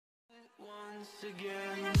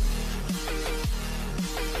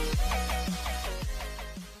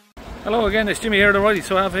Hello again, it's Jimmy here, alrighty.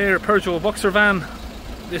 So I have here a Peugeot Boxer van.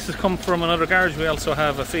 This has come from another garage. We also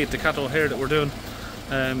have a Fiat Ducato here that we're doing,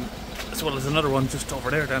 as well as another one just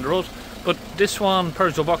over there down the road. But this one,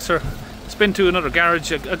 Peugeot Boxer, it's been to another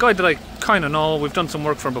garage, a guy that I kind of know. We've done some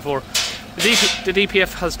work for him before. The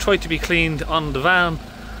DPF has tried to be cleaned on the van,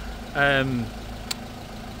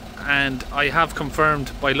 and I have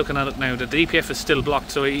confirmed by looking at it now that the DPF is still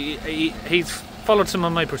blocked. So he's followed some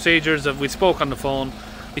of my procedures. We spoke on the phone.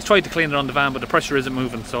 He's tried to clean it on the van, but the pressure isn't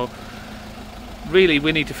moving. So really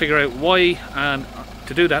we need to figure out why, and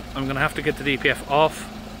to do that I'm going to have to get the DPF off.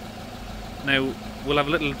 Now we'll have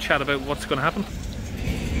a little chat about what's going to happen.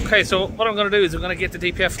 Okay, so what I'm going to do is I'm going to get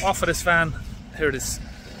the DPF off of this van. Here it is,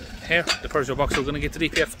 here, the Peugeot Boxer. We're going to get the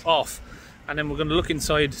DPF off, and then we're going to look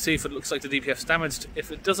inside to see if it looks like the DPF's damaged.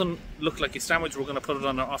 If it doesn't look like it's damaged, we're going to put it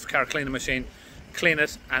on an off-car cleaning machine, clean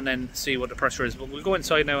it, and then see what the pressure is. But we'll go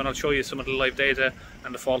inside now and I'll show you some of the live data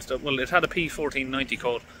and the fault stuff. Well, it had a P1490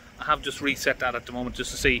 code. I have just reset that at the moment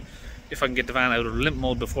just to see if I can get the van out of limp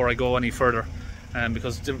mode before I go any further,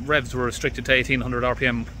 because the revs were restricted to 1800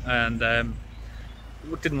 RPM, and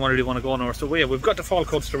didn't really want to go nowhere. So yeah, we've got the fault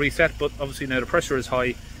codes to reset, but obviously now the pressure is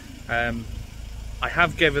high. I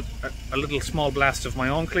have gave it a little small blast of my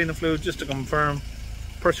own cleaning fluid just to confirm.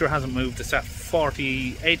 Pressure hasn't moved. It's at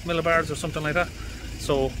 48 millibars or something like that.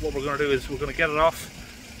 So what we're going to do is we're going to get it off,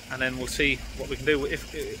 and then we'll see what we can do.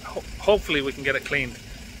 Hopefully we can get it cleaned.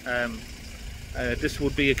 This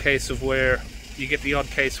would be a case of where you get the odd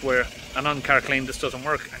case where an on-car clean just doesn't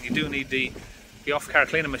work, and you do need the off-car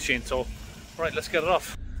cleaning machine. So right, let's get it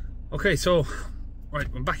off. Okay, so right,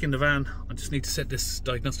 I'm back in the van. I just need to set this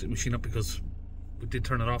diagnostic machine up because we did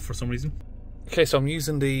turn it off for some reason. Okay, so I'm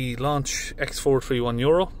using the Launch X431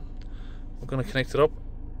 Euro. We're going to connect it up.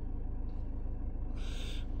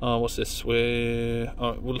 What's this? We'll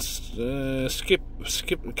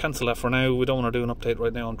cancel that for now. We don't want to do an update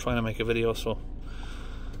right now. I'm trying to make a video, so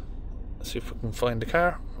let's see if we can find the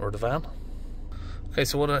car or the van. Okay,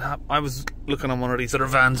 so I was looking on one of these other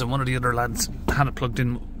vans, and one of the other lads had it plugged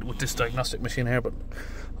in with this diagnostic machine here, but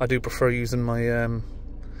I do prefer using my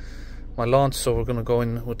my Launch, so we're going to go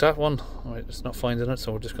in with that one. Alright, it's not finding it,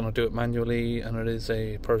 so we're just going to do it manually, and it is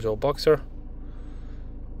a Peugeot Boxer.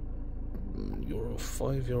 Euro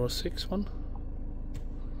 5, Euro 6 one.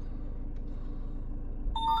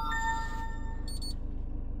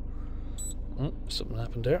 Oh, something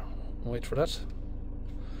happened there. I'll wait for that.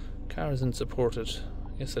 Car isn't supported.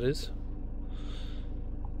 Yes, it is.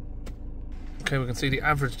 Okay, we can see the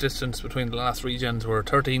average distance between the last regens were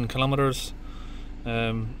 13 kilometers.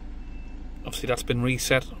 Obviously that's been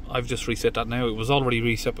reset. I've just reset that now. It was already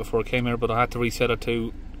reset before I came here, but I had to reset it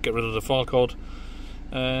to get rid of the fault code.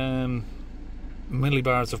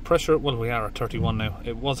 Millibars of pressure, well, we are at 31 now.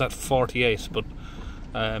 It was at 48, but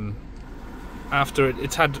after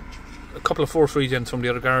it's had a couple of force regens from the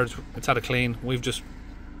other garage, it's had a clean. We've just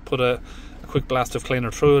put a quick blast of cleaner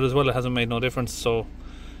through it as well. It hasn't made no difference, so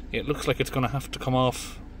it looks like it's going to have to come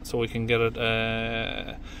off so we can get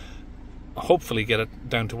it hopefully get it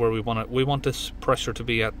down to where we want it. We want this pressure to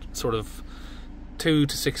be at sort of 2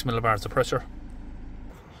 to 6 millibars of pressure.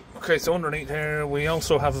 Okay, so underneath here we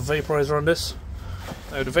also have a vaporizer on this.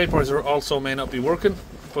 Now the vaporizer also may not be working,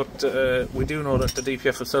 but we do know that the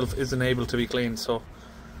DPF itself isn't able to be cleaned, so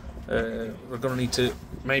we're going to need to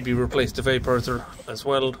maybe replace the vaporizer as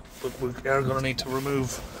well, but we are going to need to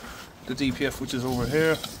remove the DPF, which is over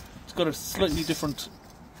here. It's got a slightly different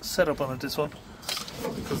setup on it, this one,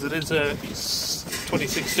 because it is a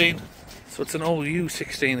 2016, so it's an old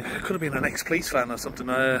U16. It could have been an ex-police van or something,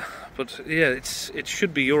 but yeah, it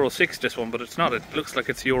should be Euro 6, this one, but it's not. It looks like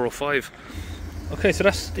it's Euro 5. Okay, so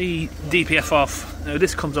that's the DPF off. Now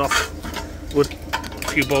this comes off with a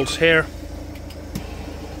few bolts here.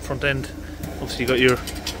 Front end, obviously you got your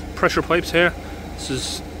pressure pipes here. This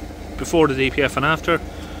is before the DPF and after.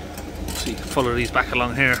 So you can follow these back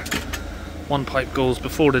along here. One pipe goes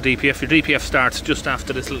before the DPF. Your DPF starts just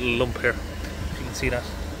after this little lump here. If you can see that.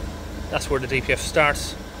 That's where the DPF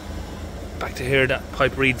starts. Back to here, that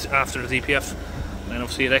pipe reads after the DPF. And then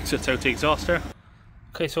obviously it exits out the exhaust there.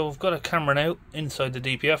 Okay, so we've got a camera now inside the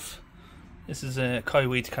DPF. This is a Kai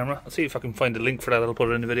Weed's camera. I'll see if I can find a link for that. I'll put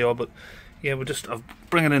it in the video. But yeah, I'll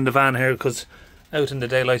bring it in the van here because out in the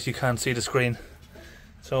daylight you can't see the screen.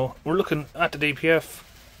 So we're looking at the DPF.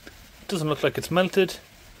 It doesn't look like it's melted,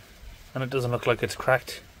 and it doesn't look like it's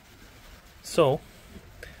cracked. So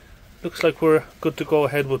looks like we're good to go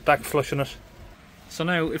ahead with back flushing it. So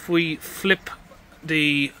now if we flip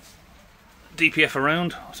the DPF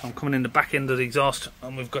around. So I'm coming in the back end of the exhaust,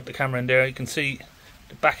 and we've got the camera in there. You can see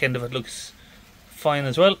the back end of it looks fine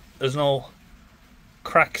as well. There's no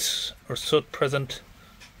cracks or soot present.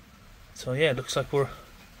 So yeah, it looks like we're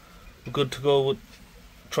good to go with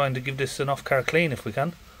trying to give this an off-car clean if we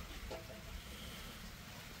can.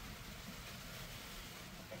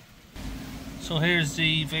 So here's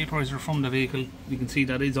the vaporizer from the vehicle. You can see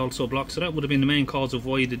that is also blocked, so that would have been the main cause of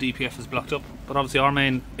why the DPF is blocked up. But obviously our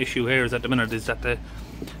main issue here is at the minute is that the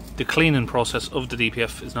cleaning process of the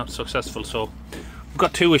DPF is not successful. So we've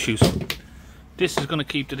got two issues. This is going to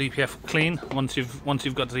keep the DPF clean once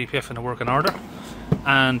you've got the DPF in a working order,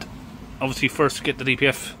 and obviously first get the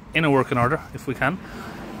DPF in a working order if we can,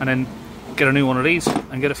 and then get a new one of these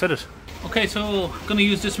and get it fitted. Okay, so I'm going to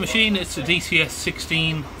use this machine. It's a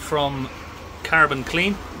DCS-16 from Carbon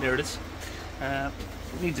Clean. There it is.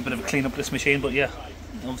 Needs a bit of a clean up, this machine, but yeah,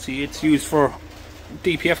 obviously it's used for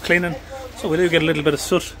DPF cleaning, so we do get a little bit of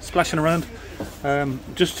soot splashing around.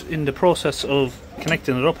 Just in the process of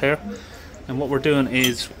connecting it up here, and what we're doing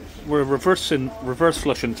is we're reverse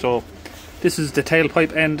flushing. So this is the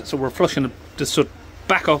tailpipe end, so we're flushing the soot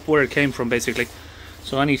back up where it came from basically.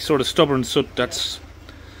 So any sort of stubborn soot that's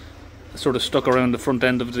sort of stuck around the front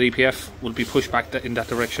end of the DPF will be pushed back in that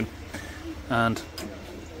direction. And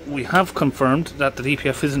we have confirmed that the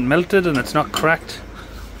DPF isn't melted and it's not cracked,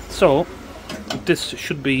 so this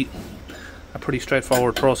should be a pretty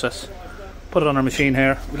straightforward process. Put it on our machine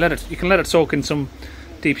here. You can let it soak in some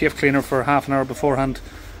DPF cleaner for half an hour beforehand.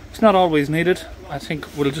 It's not always needed. I think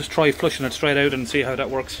we'll just try flushing it straight out and see how that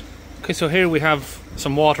works. Okay, so here we have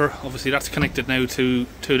some water. Obviously that's connected now to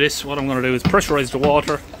this. What I'm going to do is pressurize the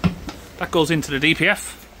water. That goes into the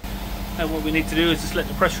DPF. Now what we need to do is just let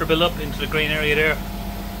the pressure build up into the green area there.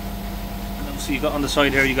 And obviously you've got on the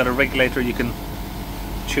side here, you've got a regulator. You can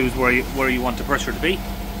choose where you want the pressure to be.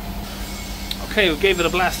 Okay, we gave it a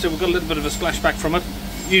blast. We've got a little bit of a splashback from it.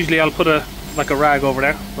 Usually I'll put a rag over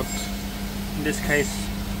there, but in this case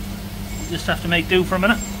you just have to make do for a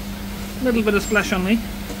minute. A little bit of splash on me.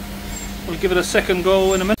 We'll give it a second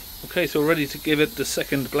go in a minute. Okay, so we're ready to give it the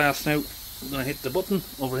second blast now. I'm going to hit the button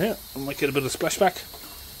over here. I might get a bit of splashback.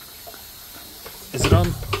 Is it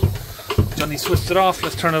on? Johnny switched it off.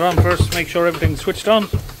 Let's turn it on first. Make sure everything's switched on.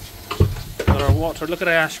 Got our water. Look at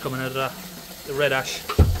the ash coming out of that. The red ash.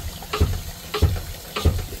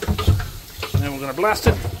 And then we're going to blast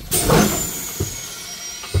it.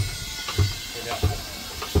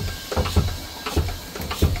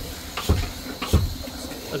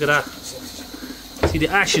 Look at that. See, the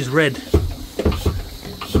ash is red.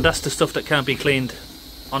 And that's the stuff that can't be cleaned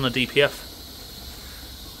on a DPF.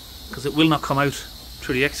 Because it will not come out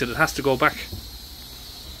through the exit. It has to go back.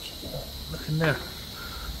 Look in there.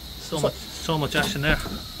 So much ash in there.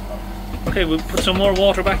 Okay, we'll put some more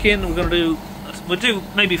water back in. We'll do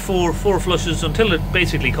maybe four flushes until it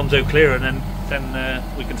basically comes out clear, and then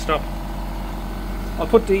we can stop. I'll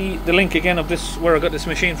put the link again of this, where I got this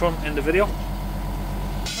machine from, in the video.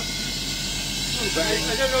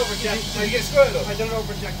 I don't overcheck. I get squirrel up. I don't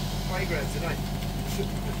overcheck my grades tonight.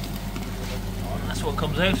 That's what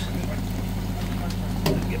comes out.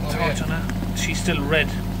 Get the torch on her. She's still red.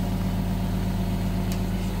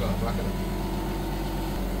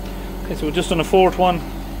 Okay, so we're just on a fourth one.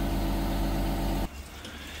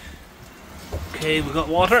 Okay, we've got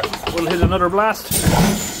water. We'll hit another blast.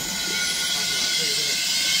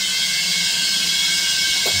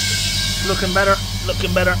 Looking better.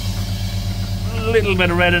 Looking better. A little bit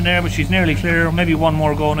of red in there, but she's nearly clear. Maybe one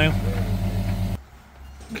more go now.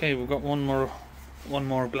 Okay, we've got one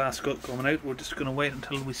more blast coming out. We're just going to wait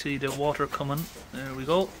until we see the water coming. There we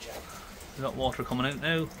go. We've got water coming out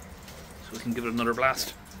now, so we can give it another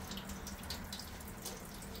blast.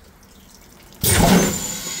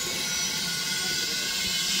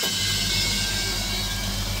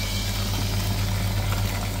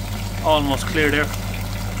 Almost clear there.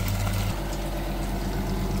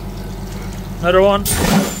 Another one.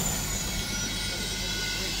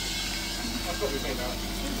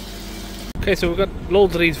 Okay, so we've got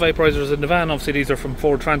loads of these vaporizers in the van. Obviously these are from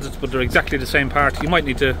Ford Transits, but they're exactly the same part. We might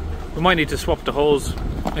need to swap the hose,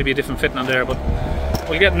 maybe a different fitting on there, but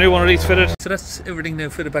we'll get a new one of these fitted. So that's everything now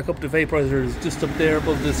fitted back up. The vaporizer is just up there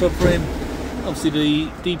above the subframe. Obviously the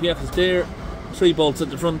DPF is there. 3 bolts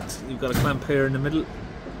at the front. You've got a clamp here in the middle.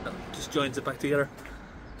 That just joins it back together.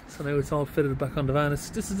 So now it's all fitted back on the van.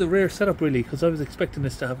 This is a rare setup really, because I was expecting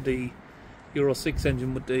this to have the Euro 6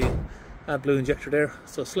 engine with the AdBlue injector there,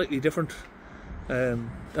 so slightly different.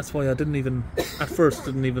 That's why I at first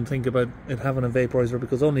didn't even think about it having a vaporizer,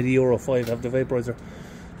 because only the Euro 5 have the vaporizer.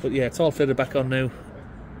 But yeah, it's all fitted back on now.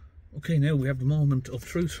 Okay, now we have the moment of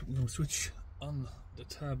truth. We're going to switch on the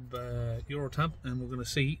tab, Euro tab, and we're going to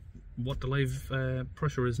see what the live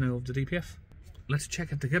pressure is now of the DPF. Let's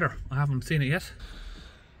check it together. I haven't seen it yet.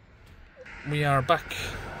 We are back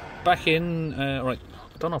in. Right,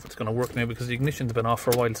 I don't know if it's going to work now because the ignition's been off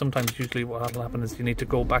for a while. Sometimes, usually, what will happen is you need to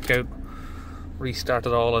go back out, restart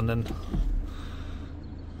it all, and then.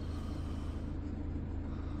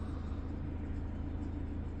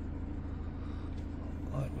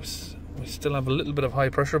 We still have a little bit of high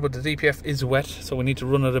pressure, but the DPF is wet, so we need to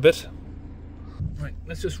run it a bit. Right,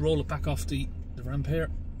 let's just roll it back off the ramp here.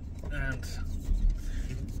 And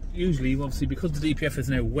usually, obviously, because the DPF is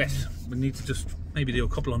now wet, we need to just maybe do a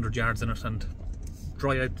couple 100 yards in it and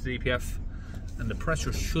dry out the DPF, and the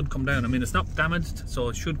pressure should come down. I mean, it's not damaged, so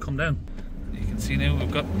it should come down. You can see now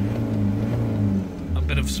we've got a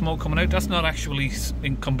bit of smoke coming out. That's not actually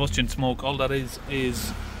in combustion smoke. All that is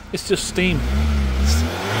it's just steam.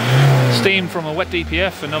 Steam from a wet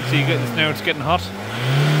DPF, and obviously now it's getting hot,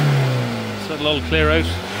 so it'll all clear out.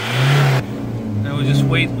 Now we'll just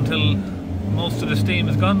wait until most of the steam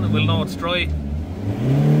is gone and we'll know it's dry.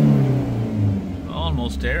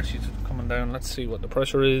 Almost there, she's coming down. Let's see what the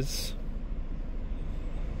pressure is.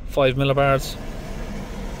 5 millibars.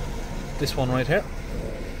 This one right here.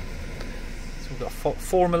 So we've got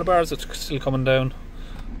 4 millibars, it's still coming down.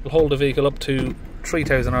 We'll hold the vehicle up to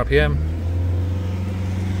 3000 RPM.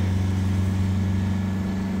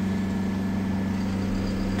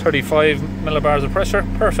 35 millibars of pressure,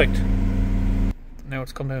 perfect. Now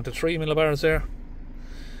it's come down to 3 millibars there.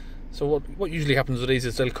 So what usually happens with these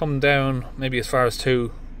is they'll come down maybe as far as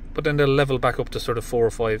 2, but then they'll level back up to sort of 4 or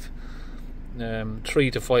 5.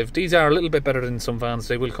 3 to 5. These are a little bit better than some vans,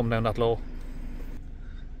 they will come down that low.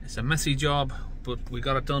 It's a messy job, but we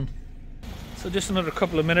got it done. So just another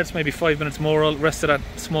couple of minutes, maybe 5 minutes more, the rest of that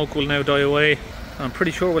smoke will now die away. I'm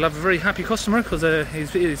pretty sure we'll have a very happy customer, because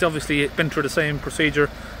he's obviously been through the same procedure,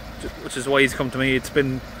 which is why he's come to me. It's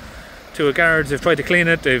been to a garage, they've tried to clean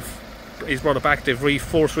it, he's brought it back, they've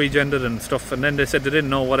force regened it and stuff, and then they said they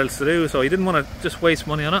didn't know what else to do, so he didn't want to just waste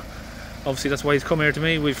money on it. Obviously that's why he's come here to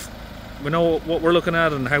me. We know what we're looking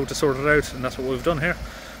at and how to sort it out, and that's what we've done here.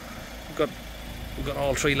 We've got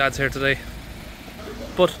all 3 lads here today.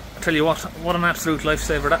 But I tell you what an absolute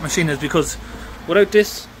lifesaver that machine is, because without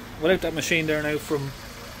that machine there now, from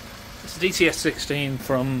it's DCS-16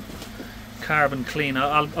 from Carbon Clean.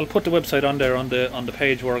 I'll put the website on there on the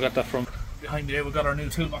page where I got that from. Behind me there we've got our new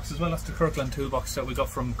toolbox as well. That's the Kirkland toolbox that we got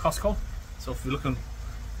from Costco. So if you're looking,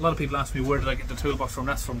 a lot of people ask me where did I get the toolbox from.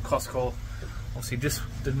 That's from Costco. Obviously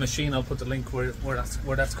the machine, I'll put the link where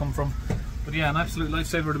that's come from. But yeah, an absolute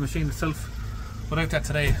lifesaver, the machine itself. Without that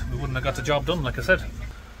today, we wouldn't have got the job done, like I said.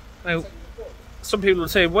 Now, some people would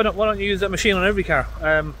say, why don't you use that machine on every car?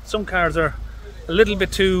 Some cars are a little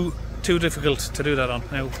bit too difficult to do that on.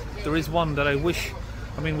 Now, there is one that I wish.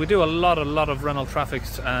 I mean, we do a lot of Renault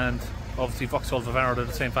Trafics and obviously Vauxhall Vivaro are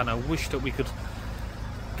the same fan. I wish that we could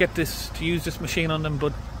get this to use this machine on them,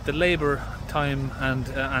 but the labour time and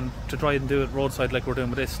to try and do it roadside like we're doing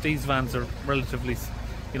with this, these vans are relatively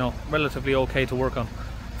okay to work on.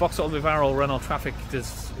 Vauxhall Vivaro, Renault Trafic,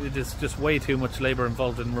 it is just way too much labour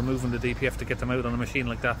involved in removing the DPF to get them out on a machine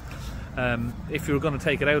like that. If you were going to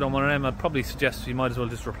take it out on one of them, I'd probably suggest you might as well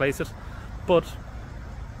just replace it. But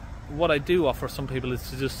what I do offer some people is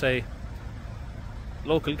to just say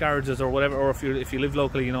local garages or whatever, or if you live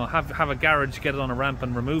locally, have a garage, get it on a ramp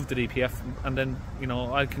and remove the DPF, and then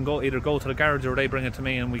I can either go to the garage or they bring it to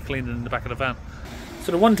me and we clean it in the back of the van.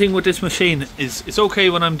 So the one thing with this machine is it's okay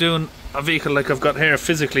when I'm doing a vehicle like I've got here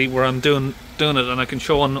physically, where I'm doing it and I can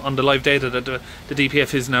show on the live data that the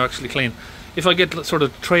DPF is now actually clean. If I get sort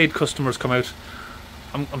of trade customers come out,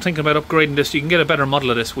 I'm thinking about upgrading this. You can get a better model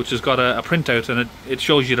of this which has got a printout, and it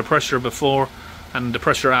shows you the pressure before and the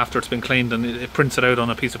pressure after it's been cleaned, and it prints it out on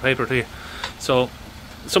a piece of paper to you. So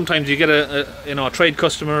sometimes you get a trade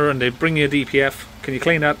customer and they bring you a DPF. Can you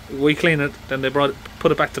clean that? We clean it, then they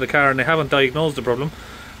put it back to the car and they haven't diagnosed the problem,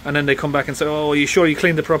 and then they come back and say, oh, are you sure you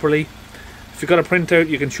cleaned it properly? If you've got a printout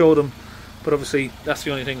you can show them, but obviously that's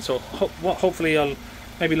the only thing. So hopefully I'll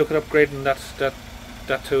maybe look at upgrading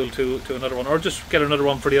that tool to another one, or just get another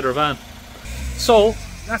one for the other van. So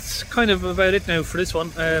that's kind of about it now for this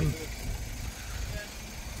one.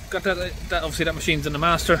 Got that obviously that machine's in the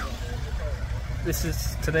master. This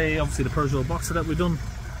is today obviously the Peugeot Boxer that we've done.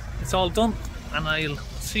 It's all done, and I'll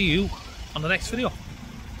see you on the next video.